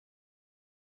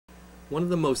One of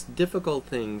the most difficult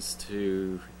things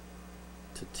to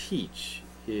teach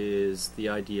is the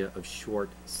idea of short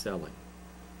selling.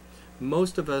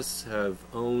 Most of us have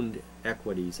owned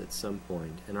equities at some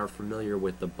point and are familiar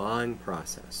with the buying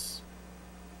process,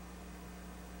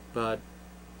 but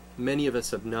many of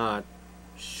us have not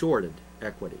shorted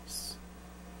equities.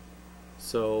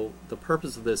 So the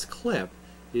purpose of this clip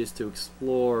is to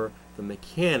explore the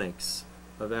mechanics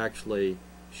of actually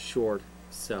short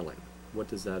selling. What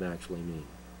does that actually mean?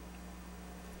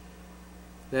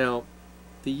 Now,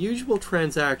 the usual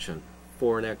transaction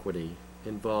for an equity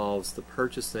involves the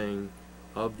purchasing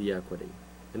of the equity,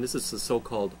 and this is the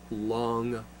so-called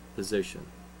long position.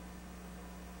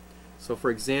 So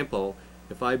for example,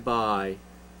 if I buy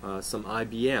some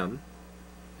IBM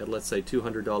at, let's say,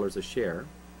 $200 a share,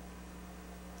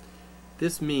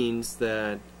 this means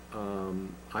that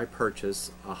I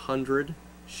purchase 100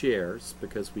 shares,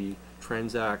 because we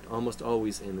transact almost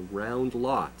always in round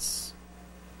lots,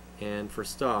 and for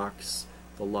stocks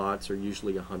the lots are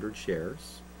usually 100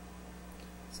 shares.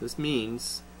 So this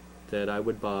means that I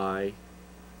would buy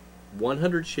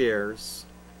 100 shares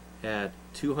at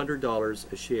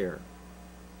 $200 a share.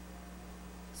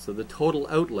 So the total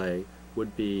outlay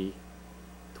would be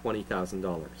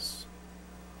 $20,000.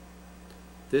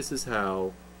 This is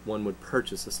how one would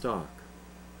purchase a stock.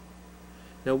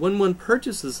 Now, when one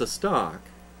purchases a stock,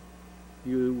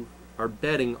 you are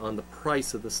betting on the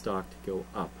price of the stock to go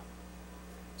up.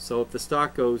 So if the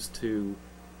stock goes to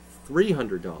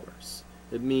 $300,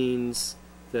 it means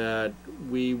that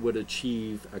we would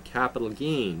achieve a capital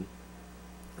gain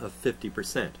of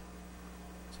 50%.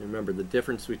 So remember, the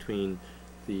difference between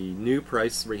the new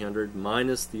price, 300,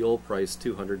 minus the old price,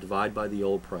 200, divide by the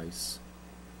old price,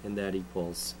 and that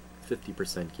equals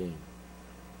 50% gain.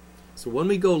 So when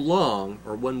we go long,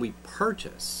 or when we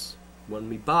purchase, when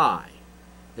we buy,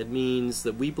 it means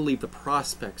that we believe the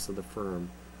prospects of the firm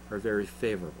are very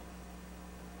favorable,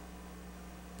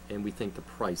 and we think the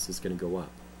price is going to go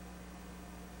up.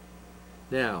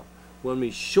 Now, when we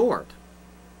short,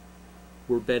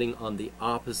 we're betting on the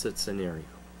opposite scenario.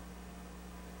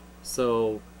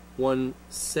 So one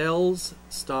sells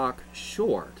stock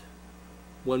short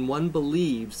when one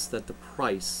believes that the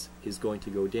price is going to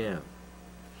go down.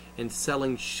 And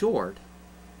selling short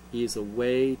is a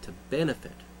way to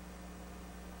benefit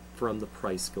from the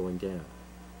price going down.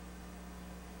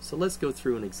 So let's go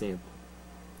through an example.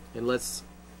 And let's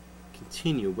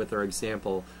continue with our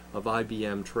example of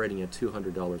IBM trading at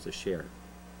 $200 a share.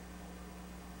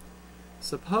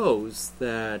 Suppose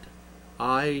that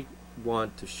I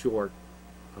want to short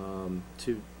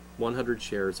 100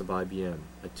 shares of IBM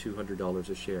at $200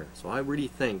 a share. So I really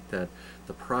think that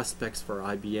the prospects for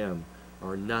IBM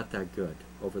are not that good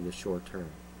over the short term.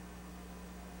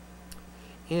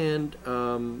 And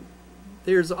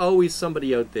there's always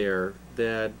somebody out there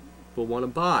that will want to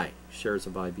buy shares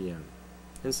of IBM.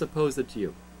 And suppose it's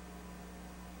you.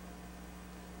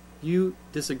 You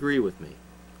disagree with me.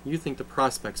 You think the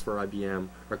prospects for IBM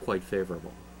are quite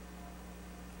favorable.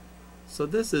 So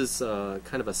this is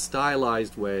kind of a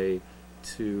stylized way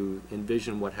to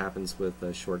envision what happens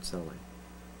with short selling.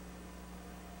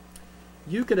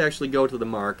 You could actually go to the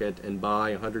market and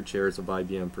buy 100 shares of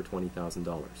IBM for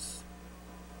 $20,000.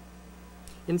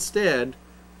 Instead,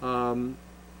 I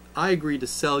agree to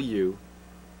sell you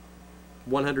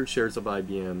 100 shares of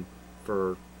IBM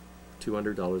for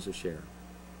 $200 a share.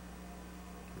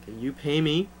 Okay, you pay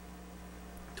me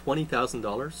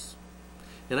 $20,000,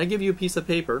 and I give you a piece of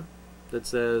paper that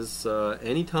says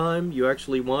anytime you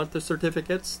actually want the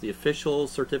certificates, the official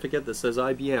certificate that says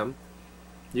IBM,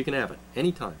 you can have it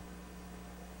anytime.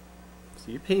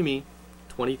 So you pay me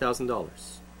 $20,000.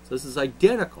 So this is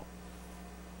identical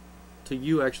to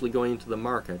you actually going into the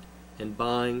market and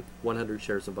buying 100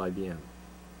 shares of IBM.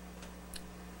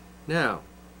 Now,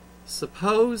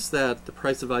 suppose that the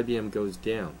price of IBM goes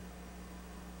down.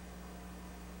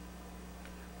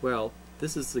 Well,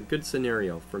 this is a good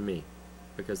scenario for me,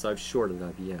 because I've shorted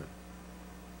IBM.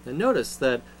 Now notice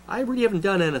that I really haven't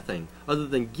done anything other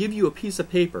than give you a piece of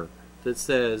paper that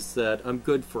says that I'm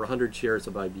good for 100 shares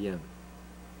of IBM.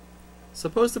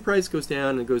 Suppose the price goes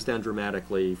down, and it goes down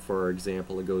dramatically. For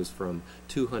example, it goes from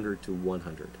 200 to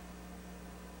 100.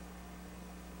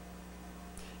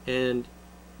 And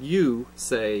you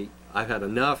say, I've had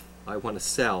enough, I want to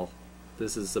sell,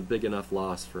 this is a big enough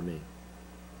loss for me.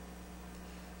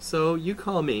 So you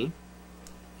call me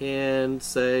and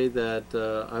say that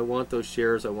I want those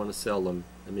shares, I want to sell them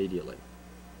immediately.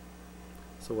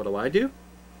 So what do?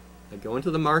 I go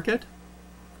into the market,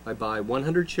 I buy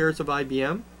 100 shares of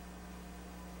IBM.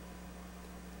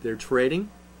 They're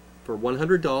trading for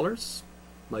 $100.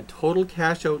 my total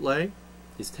cash outlay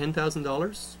is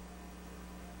 $10,000.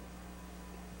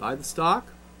 Buy the stock,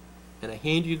 and I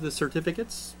hand you the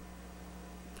certificates.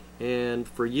 And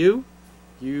for you,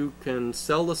 you can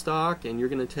sell the stock, and you're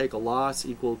going to take a loss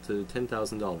equal to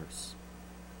 $10,000.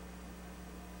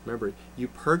 Remember, you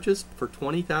purchased for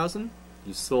 $20,000,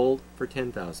 you sold for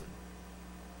 $10,000.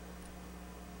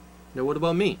 Now, what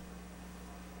about me?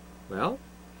 Well,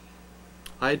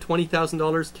 I had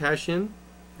 $20,000 cash in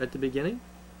at the beginning,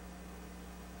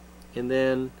 and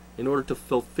then in order to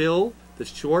fulfill the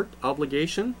short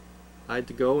obligation, I had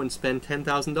to go and spend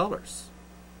 $10,000.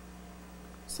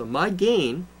 So my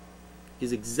gain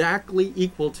is exactly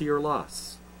equal to your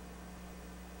loss.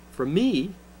 For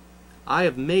me, I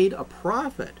have made a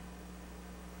profit,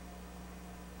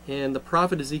 and the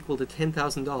profit is equal to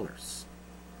 $10,000.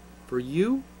 For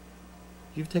you,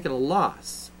 you've taken a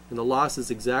loss, and the loss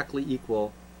is exactly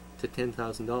equal to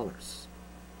 $10,000.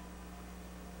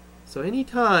 So any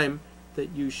time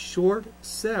that you short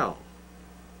sell,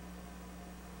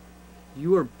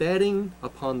 you are betting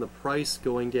upon the price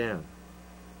going down.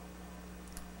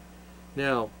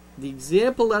 Now, the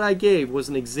example that I gave was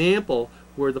an example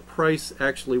where the price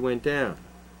actually went down.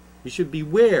 You should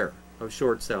beware of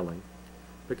short selling,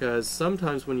 because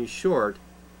sometimes when you short,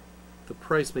 the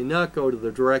price may not go to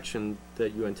the direction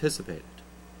that you anticipated.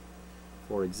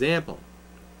 For example,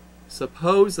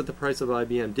 suppose that the price of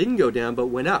IBM didn't go down but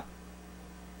went up.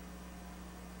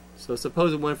 So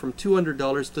suppose it went from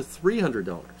 $200 to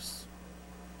 $300.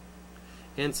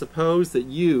 And suppose that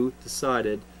you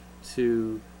decided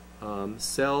to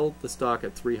sell the stock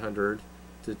at $300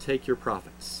 to take your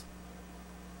profits.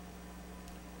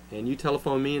 And you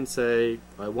telephone me and say,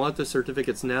 I want the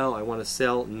certificates now, I want to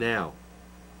sell now.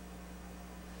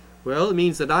 Well, it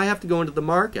means that I have to go into the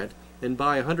market and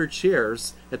buy 100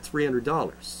 shares at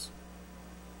 $300.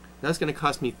 That's going to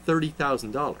cost me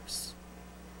 $30,000.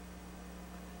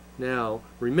 Now,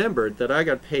 remember that I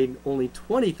got paid only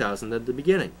 $20,000 at the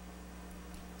beginning.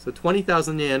 So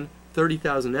 $20,000 in,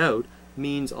 $30,000 out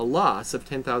means a loss of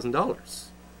 $10,000.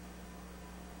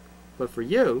 But for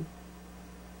you,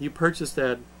 you purchased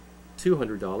at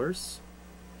 $200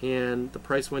 and the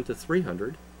price went to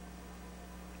 $300.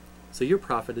 So your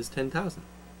profit is $10,000.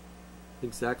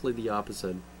 Exactly the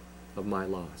opposite of my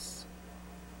loss.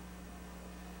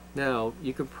 Now,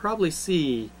 you can probably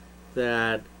see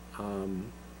that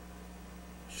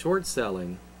short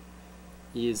selling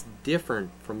is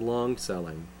different from long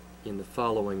selling in the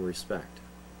following respect.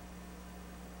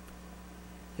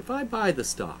 If I buy the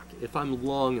stock, if I'm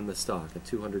long in the stock at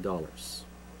 $200,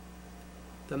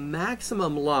 the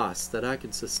maximum loss that I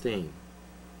can sustain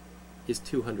is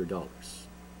 $200.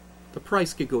 The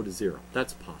price could go to zero.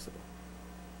 That's possible.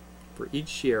 For each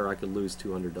share, I could lose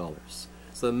 $200.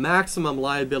 So the maximum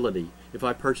liability, if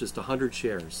I purchased 100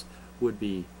 shares, would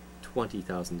be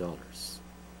 $20,000.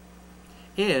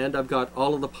 And I've got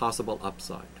all of the possible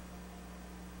upside.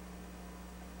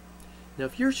 Now,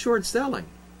 if you're short selling,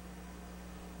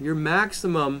 your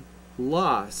maximum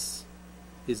loss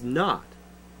is not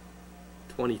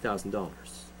 $20,000.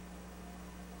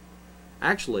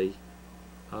 Actually,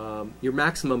 your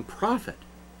maximum profit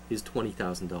is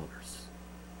 $20,000.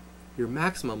 Your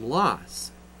maximum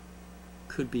loss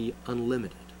could be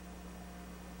unlimited.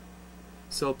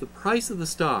 So if the price of the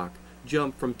stock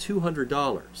jumped from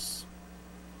 $200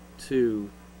 to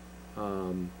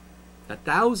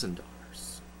 $1,000,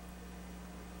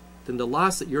 then the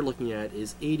loss that you're looking at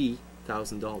is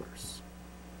 $80,000.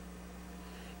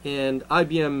 And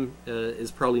IBM is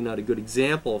probably not a good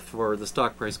example for the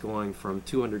stock price going from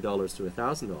 $200 to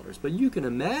 $1,000, but you can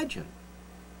imagine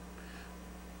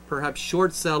perhaps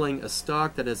short selling a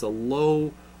stock that has a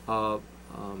low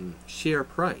share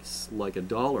price, like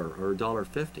 $1 or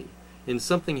 $1.50, and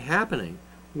something happening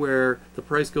where the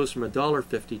price goes from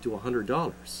 $1.50 to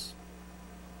 $100.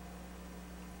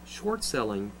 Short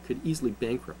selling could easily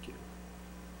bankrupt you.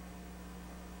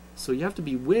 So you have to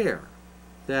beware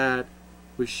that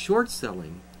with short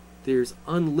selling, there's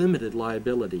unlimited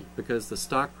liability because the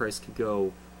stock price could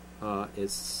go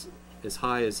as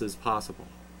high as is possible.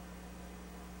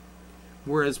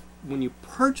 Whereas when you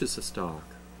purchase a stock,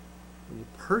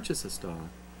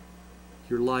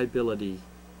 your liability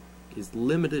is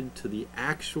limited to the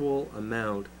actual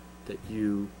amount that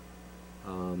you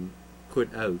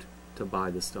put out to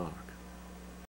buy the stock.